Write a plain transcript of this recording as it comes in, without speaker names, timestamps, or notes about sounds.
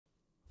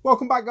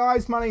Welcome back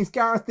guys, my name's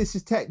Gareth, this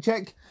is Tech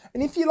Check,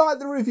 and if you like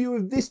the review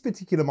of this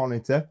particular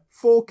monitor,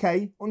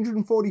 4K,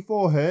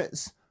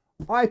 144Hz,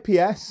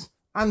 IPS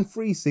and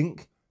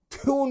FreeSync,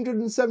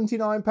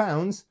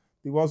 £279,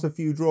 there was a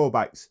few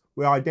drawbacks.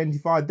 We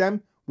identified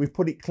them, we've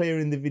put it clear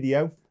in the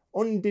video,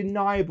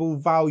 undeniable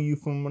value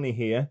for money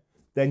here,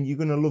 then you're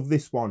going to love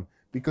this one,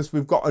 because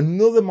we've got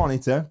another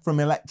monitor from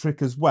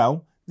Electriq as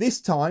well, this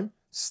time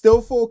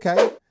still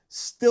 4K,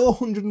 still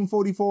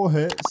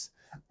 144Hz,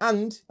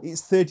 and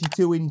it's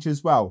 32 inch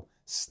as well.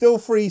 Still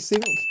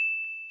FreeSync,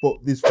 but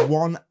there's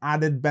one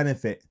added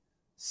benefit.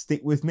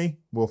 Stick with me,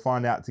 we'll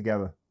find out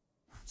together.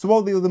 So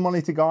while the other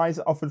monitor guys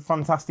offered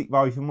fantastic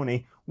value for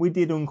money, we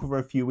did uncover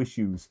a few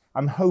issues.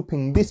 I'm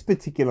hoping this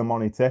particular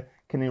monitor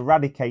can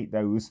eradicate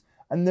those,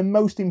 and the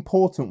most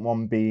important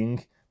one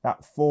being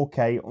that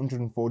 4K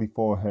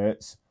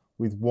 144Hz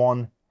with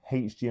one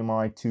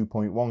HDMI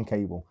 2.1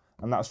 cable.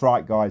 And that's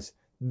right guys,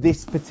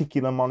 this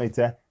particular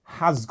monitor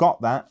has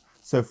got that.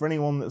 So for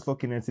anyone that's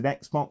looking at an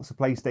Xbox, a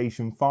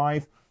PlayStation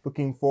 5,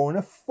 looking for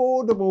an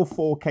affordable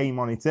 4K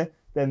monitor,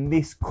 then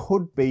this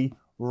could be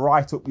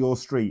right up your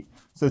street.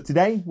 So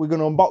today we're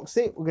going to unbox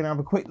it, we're going to have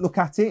a quick look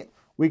at it,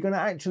 we're going to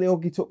actually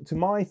hook it up to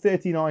my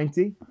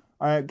 3090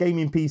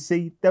 gaming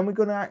PC, then we're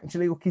going to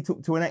actually hook it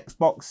up to an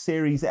Xbox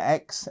Series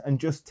X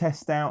and just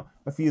test out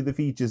a few of the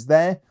features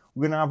there.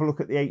 We're going to have a look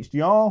at the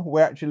HDR,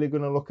 we're actually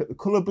going to look at the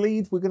colour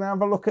bleed, we're going to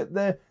have a look at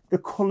the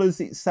colours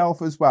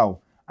itself as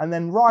well. And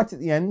then right at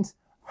the end,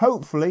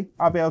 hopefully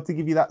I'll be able to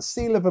give you that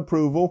seal of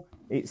approval.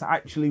 It's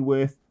actually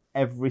worth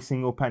every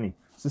single penny.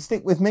 So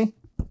stick with me,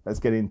 let's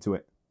get into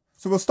it.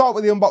 So we'll start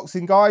with the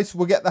unboxing guys,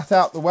 we'll get that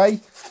out the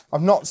way.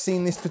 I've not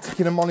seen this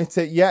particular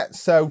monitor yet,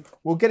 so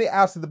we'll get it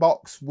out of the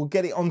box, we'll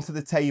get it onto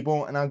the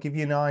table, and I'll give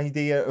you an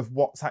idea of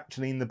what's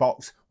actually in the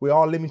box. We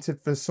are limited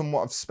for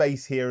somewhat of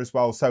space here as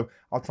well, so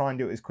I'll try and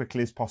do it as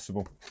quickly as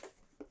possible.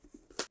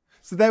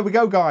 So there we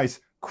go guys.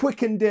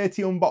 Quick and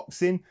dirty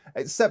unboxing,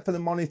 except for the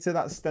monitor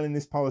that's still in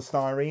this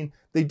polystyrene.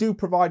 They do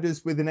provide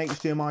us with an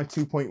HDMI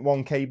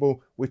 2.1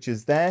 cable, which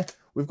is there.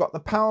 We've got the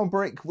power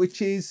brick, which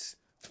is,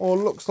 or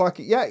looks like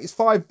it, yeah, it's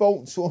 5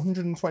 volts or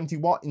 120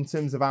 watt in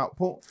terms of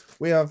output.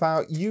 We have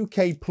our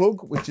UK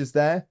plug, which is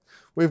there.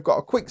 We've got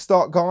a quick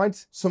start guide,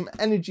 some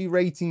energy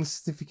rating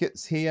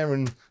certificates here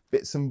and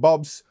bits and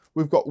bobs.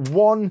 We've got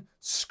one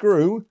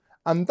screw,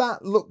 and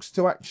that looks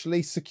to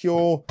actually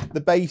secure the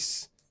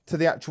base to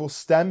the actual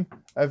stem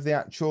of the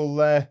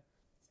actual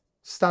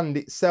stand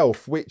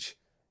itself, which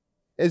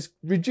is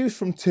reduced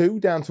from 2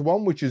 down to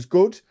 1, which is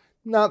good.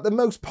 Now, the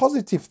most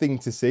positive thing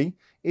to see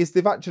is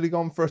they've actually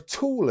gone for a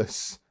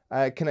toolless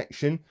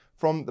connection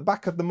from the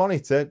back of the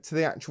monitor to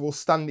the actual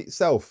stand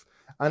itself.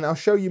 And I'll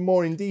show you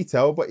more in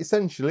detail, but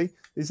essentially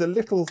there's a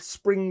little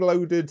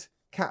spring-loaded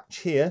catch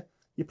here.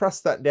 You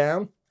press that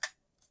down,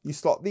 you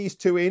slot these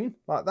two in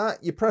like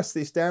that, you press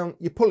this down,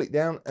 you pull it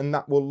down, and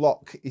that will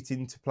lock it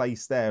into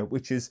place there,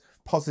 which is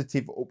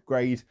positive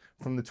upgrade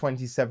from the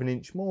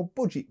 27-inch more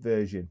budget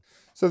version.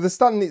 So the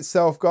stand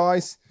itself,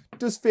 guys,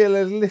 does feel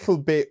a little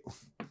bit,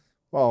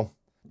 well,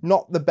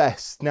 not the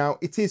best. Now,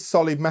 it is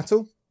solid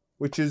metal,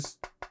 which is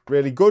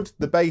really good,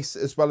 the base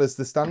as well as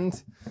the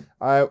stand.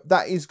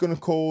 That is going to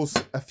cause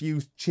a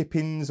few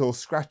chip-ins or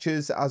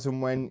scratches as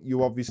and when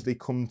you obviously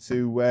come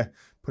to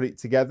put it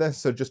together,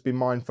 so just be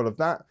mindful of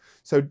that.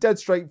 So dead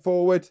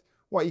straightforward,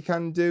 what you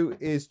can do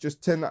is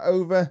just turn that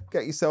over,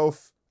 get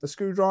yourself a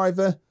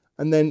screwdriver,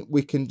 and then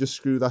we can just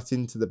screw that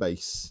into the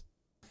base.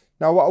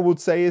 Now what I would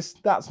say is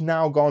that's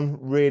now gone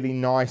really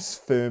nice,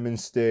 firm and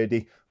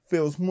sturdy,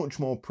 feels much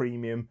more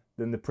premium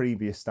than the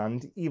previous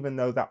stand, even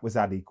though that was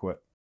adequate.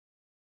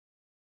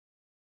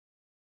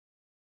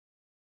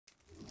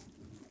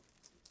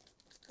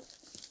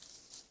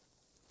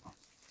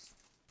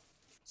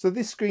 So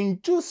this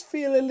screen does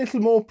feel a little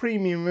more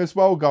premium as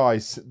well,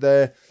 guys.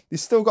 They've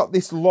still got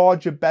this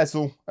larger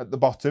bezel at the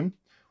bottom.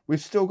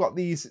 We've still got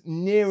these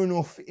near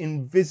enough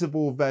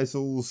invisible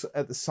bezels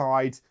at the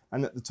side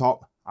and at the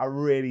top. I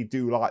really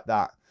do like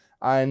that.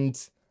 And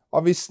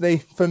obviously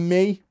for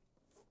me,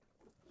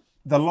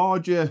 the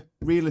larger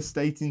real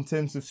estate in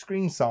terms of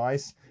screen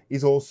size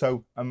is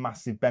also a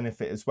massive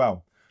benefit as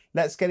well.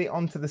 Let's get it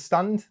onto the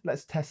stand.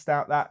 Let's test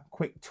out that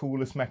quick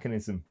toolless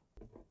mechanism.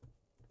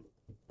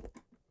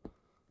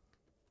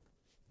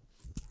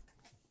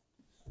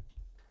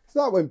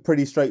 So that went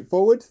pretty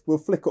straightforward. We'll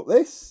flick up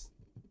this.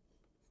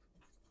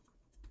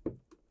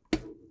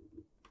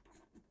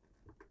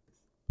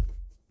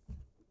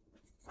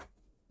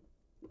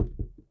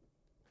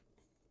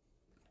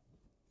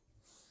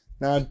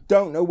 Now, I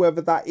don't know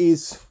whether that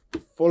is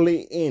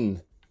fully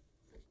in.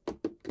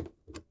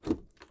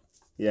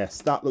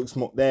 Yes, that looks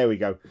more, there we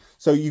go.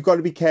 So you've got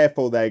to be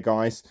careful there,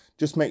 guys.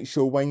 Just make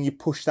sure when you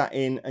push that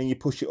in and you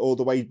push it all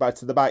the way back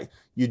to the back,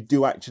 you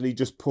do actually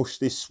just push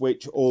this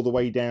switch all the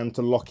way down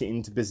to lock it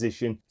into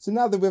position. So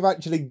now that we've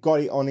actually got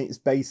it on its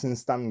base and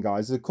stand,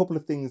 guys, there's a couple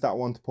of things that I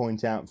want to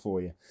point out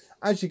for you.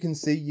 As you can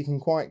see, you can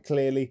quite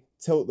clearly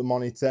tilt the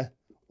monitor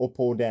up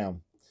or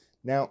down.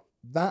 Now,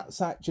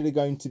 that's actually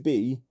going to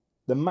be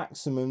the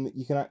maximum that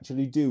you can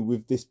actually do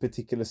with this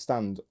particular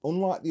stand.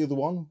 Unlike the other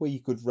one where you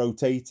could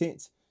rotate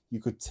it, you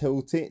could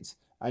tilt it,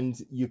 and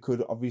you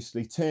could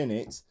obviously turn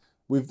it,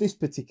 with this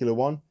particular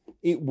one,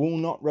 it will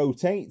not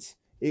rotate,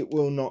 it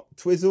will not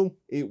twizzle,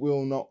 it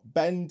will not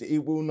bend,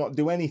 it will not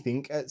do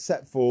anything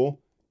except for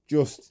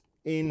just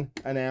in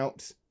and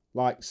out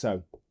like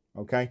so.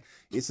 Okay,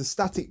 it's a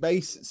static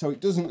base, so it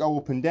doesn't go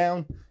up and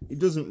down, it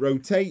doesn't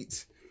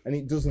rotate, and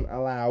it doesn't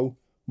allow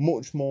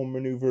much more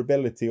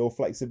maneuverability or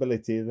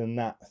flexibility than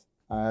that.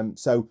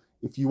 So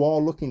if you are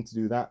looking to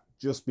do that,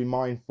 just be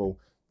mindful.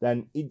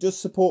 Then it does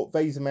support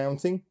Vesa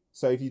mounting,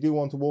 so if you do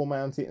want to wall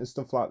mount it and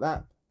stuff like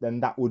that, then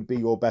that would be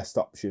your best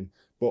option.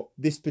 But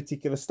this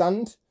particular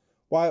stand,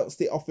 whilst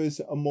it offers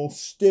a more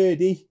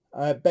sturdy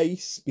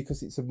base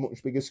because it's a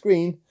much bigger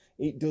screen,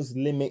 it does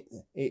limit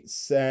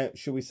its,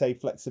 shall we say,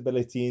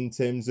 flexibility in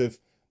terms of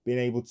being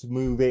able to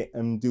move it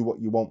and do what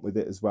you want with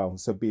it as well.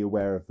 So be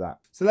aware of that.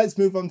 So let's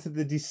move on to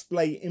the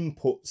display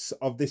inputs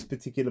of this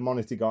particular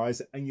monitor,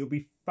 guys. And you'll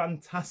be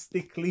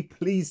fantastically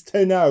pleased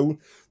to know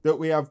that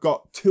we have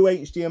got 2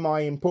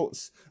 HDMI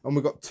inputs and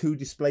we've got 2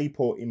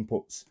 DisplayPort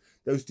inputs.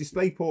 Those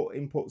DisplayPort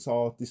inputs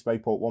are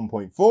DisplayPort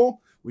 1.4,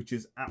 which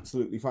is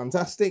absolutely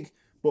fantastic.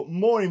 But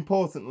more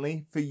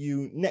importantly, for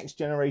you next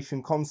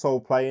generation console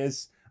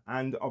players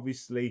and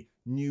obviously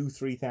new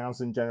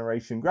 3000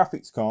 generation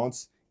graphics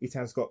cards, it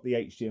has got the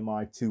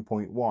HDMI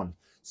 2.1.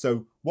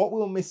 So what we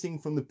were missing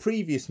from the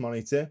previous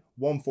monitor,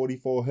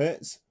 144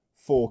 Hz,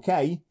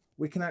 4K,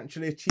 we can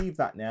actually achieve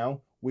that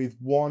now with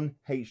one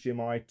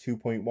HDMI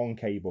 2.1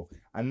 cable,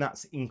 and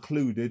that's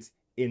included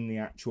in the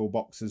actual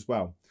box as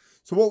well.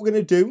 So what we're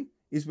going to do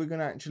is we're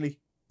going to actually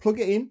plug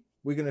it in,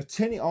 we're going to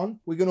turn it on,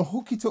 we're going to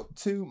hook it up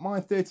to my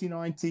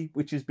 3090,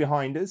 which is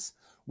behind us.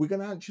 We're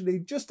going to actually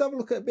just have a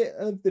look at a bit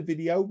of the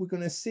video. We're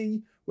going to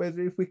see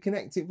whether if we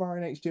connect it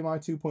via an HDMI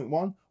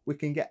 2.1, we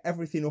can get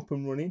everything up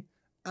and running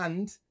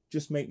and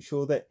just make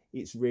sure that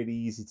it's really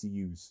easy to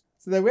use.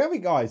 So there we have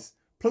it, guys.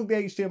 Plug the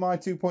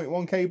HDMI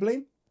 2.1 cable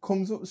in,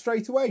 comes up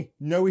straight away.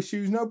 No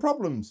issues, no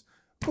problems.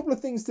 A couple of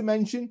things to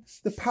mention.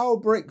 The power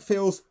brick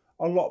feels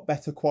a lot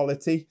better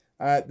quality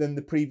than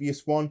the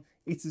previous one.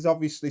 It is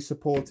obviously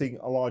supporting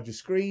a larger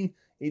screen.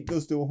 It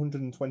does do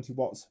 120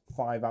 watts,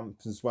 5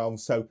 amps as well,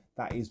 so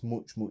that is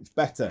much, much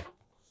better.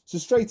 So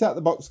straight out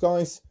the box,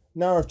 guys,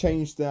 now I've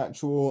changed the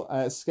actual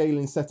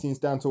scaling settings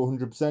down to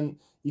 100%.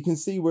 You can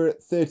see we're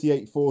at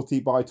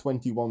 3840 by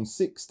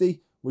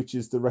 2160, which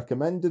is the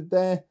recommended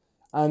there.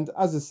 And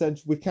as I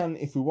said, we can,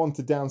 if we want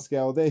to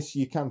downscale this,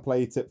 you can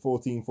play it at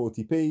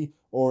 1440p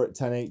or at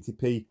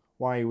 1080p.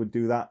 Why you would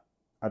do that,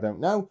 I don't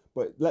know.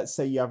 But let's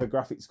say you have a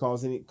graphics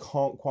card and it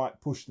can't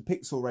quite push the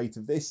pixel rate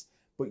of this,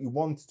 but you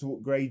wanted to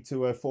upgrade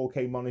to a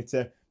 4K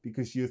monitor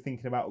because you're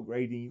thinking about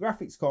upgrading your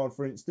graphics card,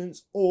 for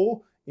instance,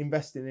 or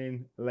investing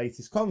in the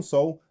latest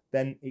console,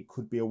 then it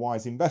could be a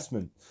wise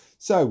investment.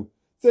 So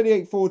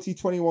 3840,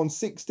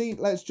 2160,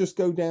 let's just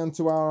go down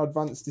to our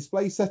advanced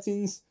display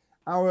settings.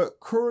 Our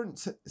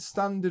current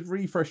standard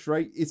refresh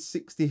rate is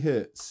 60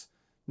 Hz.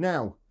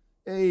 Now,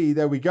 hey,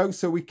 there we go.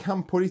 So we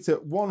can put it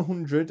at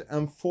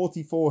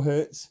 144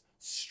 Hz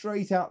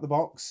straight out the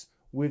box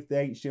with the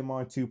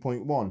HDMI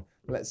 2.1.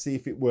 Let's see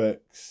if it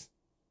works.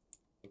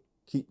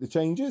 Keep the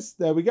changes.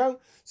 There we go.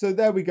 So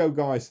there we go,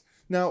 guys.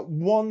 Now,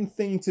 one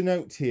thing to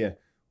note here,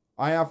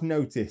 I have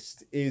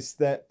noticed, is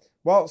that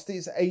whilst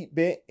it's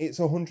 8-bit, it's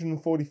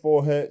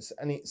 144 Hz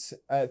and it's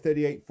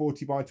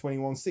 3840 by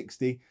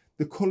 2160,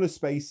 the color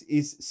space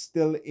is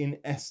still in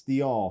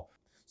SDR.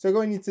 So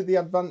going into the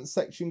advanced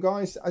section,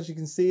 guys, as you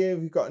can see here,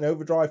 we've got an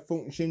overdrive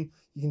function.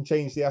 You can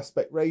change the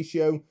aspect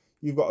ratio.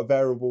 You've got a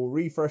variable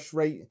refresh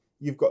rate.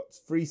 You've got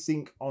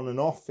FreeSync on and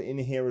off in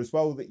here as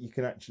well, that you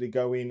can actually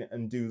go in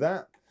and do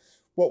that.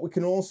 What we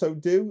can also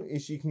do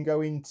is you can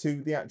go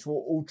into the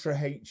actual Ultra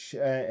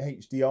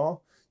HDR.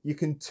 You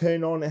can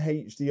turn on a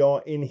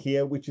HDR in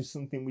here, which is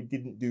something we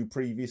didn't do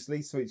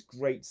previously. So it's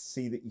great to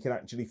see that you can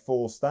actually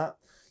force that.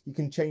 You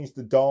can change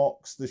the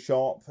darks, the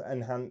sharp,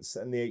 enhance,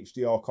 and the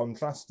HDR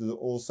contrast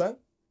also.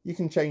 You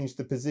can change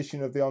the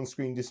position of the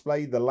on-screen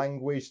display, the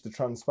language, the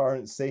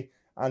transparency,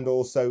 and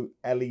also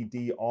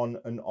LED on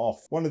and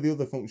off. One of the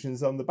other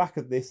functions on the back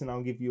of this, and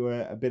I'll give you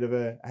a bit of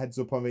a heads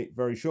up on it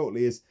very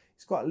shortly, is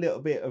it's got a little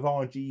bit of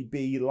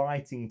RGB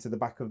lighting to the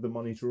back of the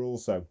monitor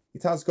also.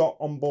 It has got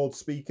onboard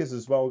speakers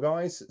as well,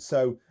 guys.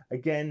 So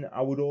again,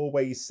 I would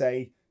always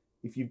say,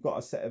 if you've got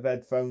a set of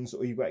headphones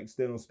or you've got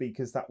external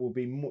speakers, that will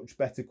be much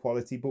better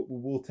quality, but we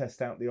will test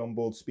out the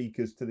onboard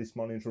speakers to this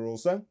monitor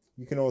also.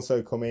 You can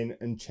also come in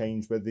and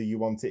change whether you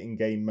want it in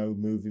game mode,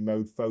 movie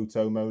mode,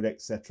 photo mode,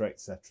 etc,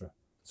 etc.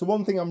 So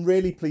one thing I'm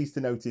really pleased to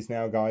notice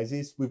now, guys,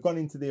 is we've gone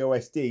into the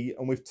OSD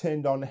and we've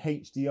turned on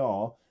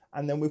HDR,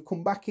 and then we've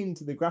come back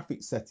into the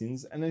graphics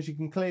settings, and as you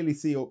can clearly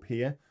see up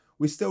here,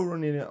 we're still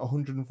running at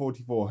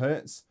 144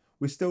 Hz,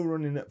 we're still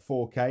running at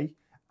 4K,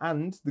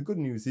 and the good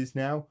news is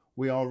now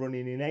we are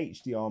running in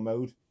HDR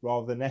mode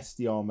rather than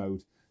SDR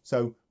mode.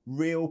 So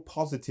real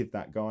positive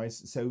that,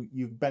 guys. So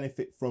you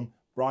benefit from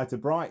brighter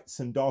brights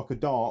and darker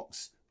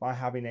darks by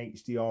having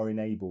HDR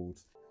enabled.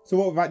 So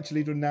what we've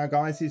actually done now,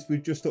 guys, is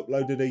we've just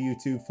uploaded a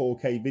YouTube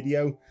 4K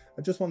video.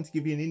 I just want to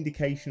give you an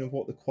indication of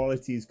what the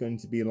quality is going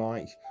to be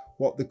like,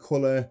 what the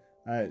colour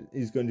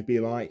is going to be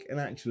like, and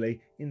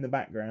actually in the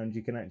background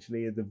you can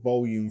actually hear the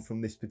volume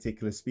from this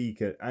particular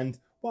speaker. And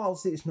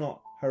whilst it's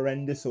not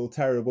horrendous or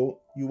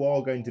terrible, you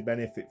are going to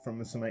benefit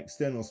from some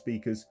external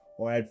speakers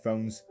or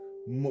headphones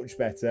much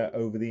better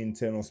over the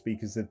internal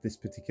speakers of this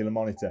particular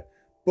monitor.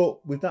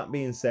 But with that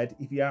being said,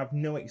 if you have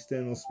no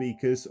external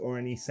speakers or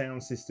any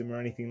sound system or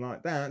anything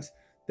like that,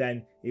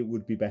 then it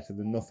would be better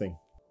than nothing.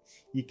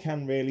 You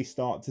can really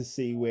start to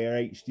see where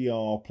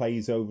HDR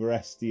plays over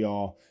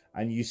SDR,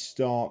 and you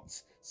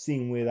start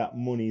seeing where that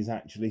money is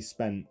actually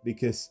spent,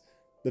 because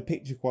the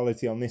picture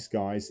quality on this,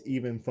 guys,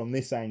 even from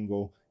this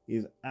angle,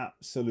 is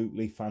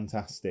absolutely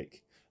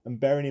fantastic. And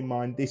bearing in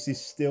mind, this is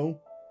still,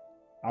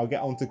 I'll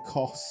get onto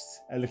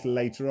cost a little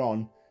later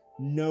on,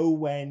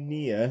 nowhere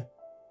near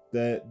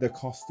the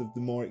cost of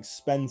the more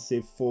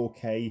expensive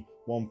 4K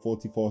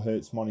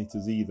 144Hz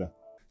monitors either.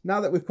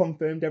 Now that we've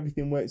confirmed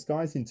everything works,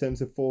 guys, in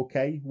terms of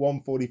 4K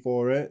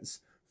 144Hz,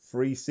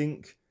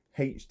 FreeSync,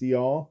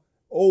 HDR,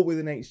 all with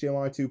an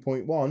HDMI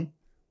 2.1,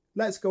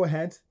 let's go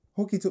ahead,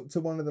 hook it up to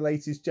one of the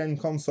latest gen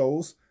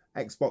consoles,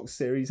 Xbox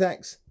Series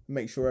X, and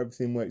make sure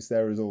everything works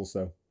there as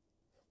also.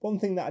 One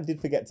thing that I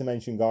did forget to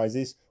mention, guys,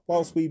 is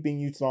whilst we've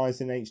been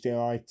utilising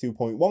HDMI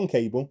 2.1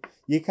 cable,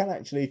 you can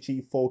actually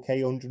achieve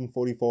 4K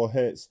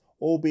 144Hz,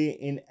 albeit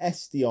in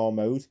SDR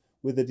mode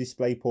with a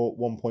DisplayPort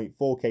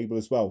 1.4 cable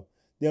as well.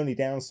 The only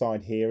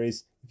downside here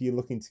is if you're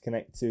looking to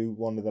connect to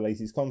one of the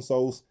latest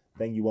consoles,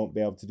 then you won't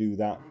be able to do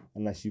that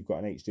unless you've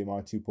got an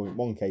HDMI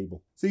 2.1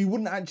 cable. So you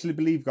wouldn't actually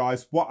believe,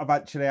 guys, what I've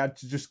actually had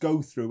to just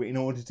go through in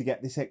order to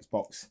get this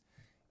Xbox.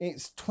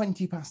 It's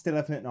 20 past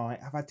 11 at night.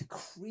 I've had to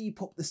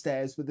creep up the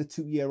stairs with a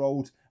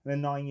 2-year-old and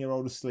a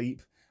 9-year-old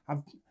asleep. I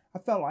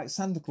felt like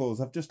Santa Claus.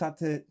 I've just had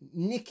to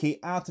nick it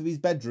out of his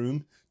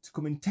bedroom to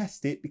come and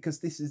test it, because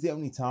this is the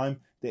only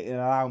time that it'll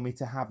allow me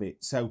to have it.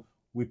 So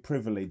we're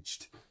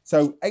privileged.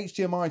 So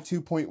HDMI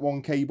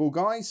 2.1 cable,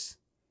 guys.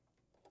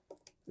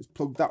 Let's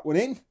plug that one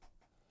in.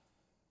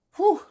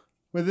 Whew.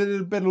 With a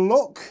little bit of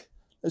luck,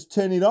 let's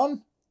turn it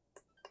on.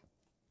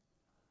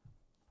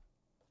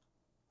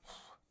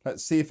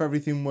 Let's see if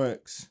everything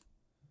works.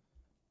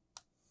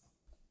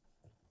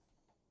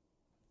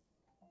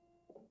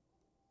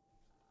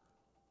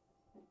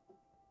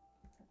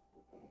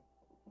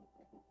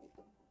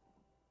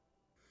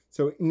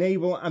 So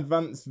enable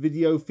advanced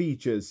video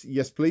features.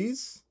 Yes,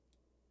 please.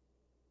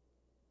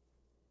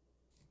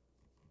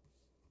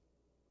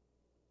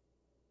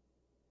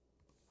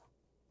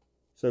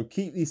 So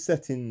keep these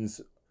settings.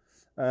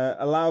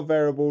 Allow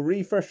variable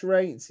refresh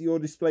rates. Your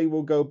display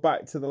will go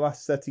back to the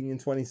last setting in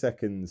 20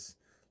 seconds.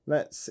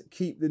 Let's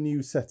keep the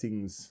new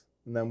settings,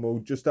 and then we'll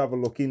just have a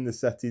look in the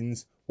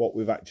settings what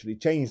we've actually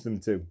changed them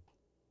to.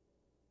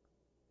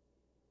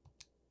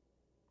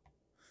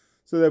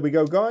 So there we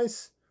go,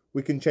 guys.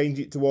 We can change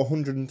it to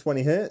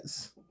 120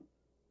 Hz,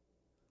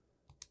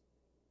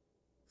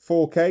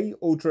 4K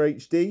Ultra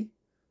HD,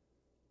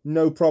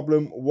 no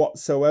problem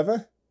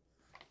whatsoever.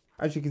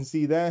 As you can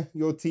see there,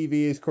 your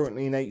TV is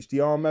currently in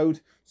HDR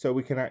mode, so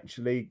we can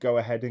actually go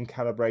ahead and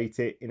calibrate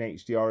it in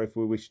HDR if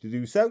we wish to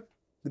do so.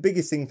 The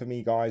biggest thing for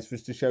me, guys,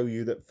 was to show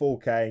you that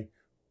 4K,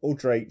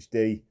 Ultra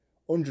HD,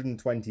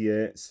 120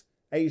 Hz,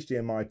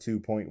 HDMI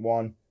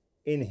 2.1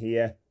 in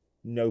here,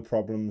 no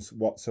problems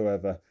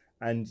whatsoever.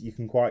 And you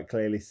can quite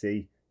clearly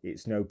see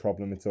it's no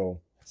problem at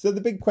all. So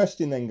the big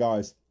question then,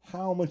 guys,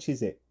 how much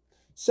is it?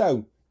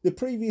 So the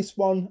previous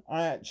one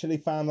I actually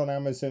found on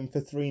Amazon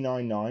for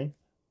 $399,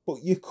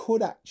 but you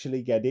could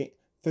actually get it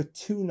for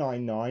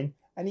 $299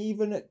 and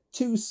even at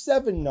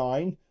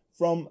 $279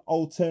 from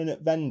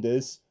alternate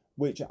vendors,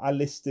 which I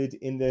listed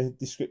in the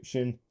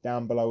description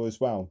down below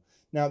as well.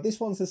 Now this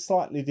one's a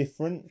slightly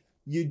different.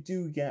 You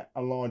do get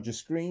a larger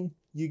screen.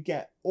 You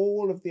get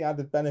all of the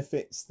added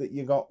benefits that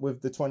you got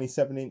with the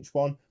 27-inch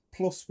one,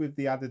 plus with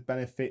the added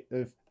benefit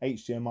of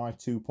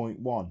HDMI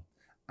 2.1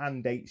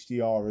 and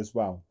HDR as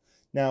well.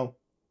 Now,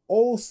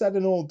 all said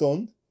and all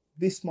done,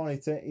 this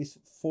monitor is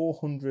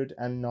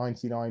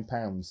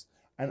 £499,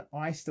 and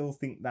I still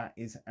think that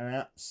is an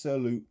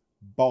absolute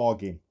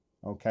bargain.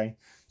 Okay,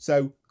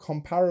 so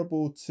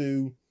comparable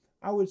to,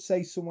 I would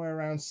say, somewhere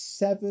around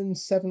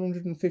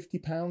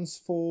 £750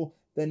 for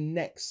the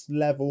next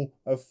level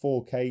of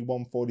 4K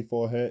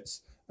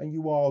 144Hz, and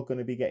you are going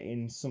to be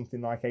getting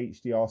something like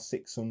HDR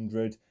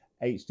 600,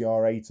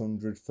 HDR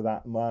 800 for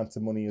that amount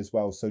of money as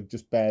well, so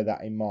just bear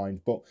that in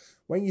mind. But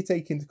when you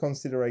take into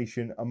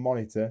consideration a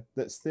monitor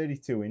that's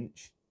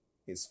 32-inch,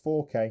 it's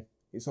 4K,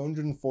 it's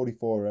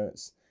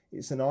 144Hz,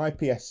 it's an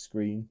IPS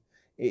screen,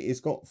 it has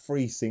got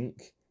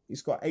FreeSync,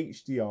 it's got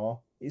HDR,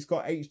 it's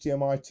got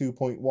HDMI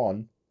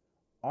 2.1,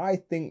 I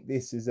think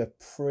this is a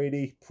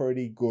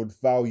pretty good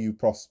value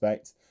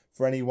prospect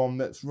for anyone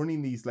that's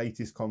running these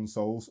latest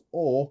consoles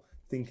or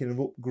thinking of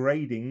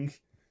upgrading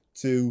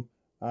to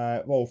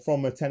well,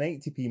 from a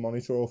 1080p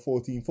monitor or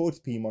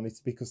 1440p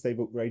monitor, because they've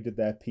upgraded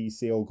their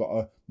PC or got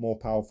a more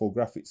powerful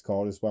graphics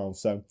card as well.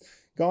 So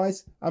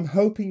guys, I'm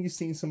hoping you've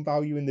seen some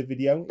value in the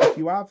video. If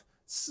you have,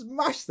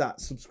 smash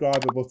that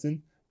subscriber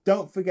button.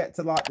 Don't forget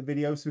to like the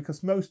videos,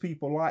 because most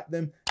people like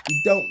them. If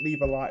you don't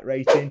leave a like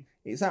rating,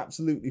 it's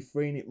absolutely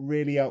free and it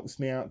really helps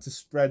me out to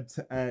spread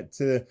to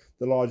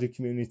the larger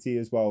community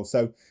as well.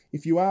 So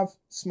if you have,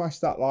 smash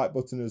that like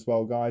button as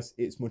well, guys.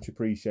 It's much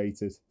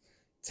appreciated.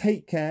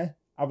 Take care.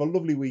 Have a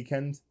lovely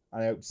weekend,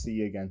 and I hope to see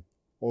you again.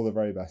 All the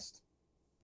very best.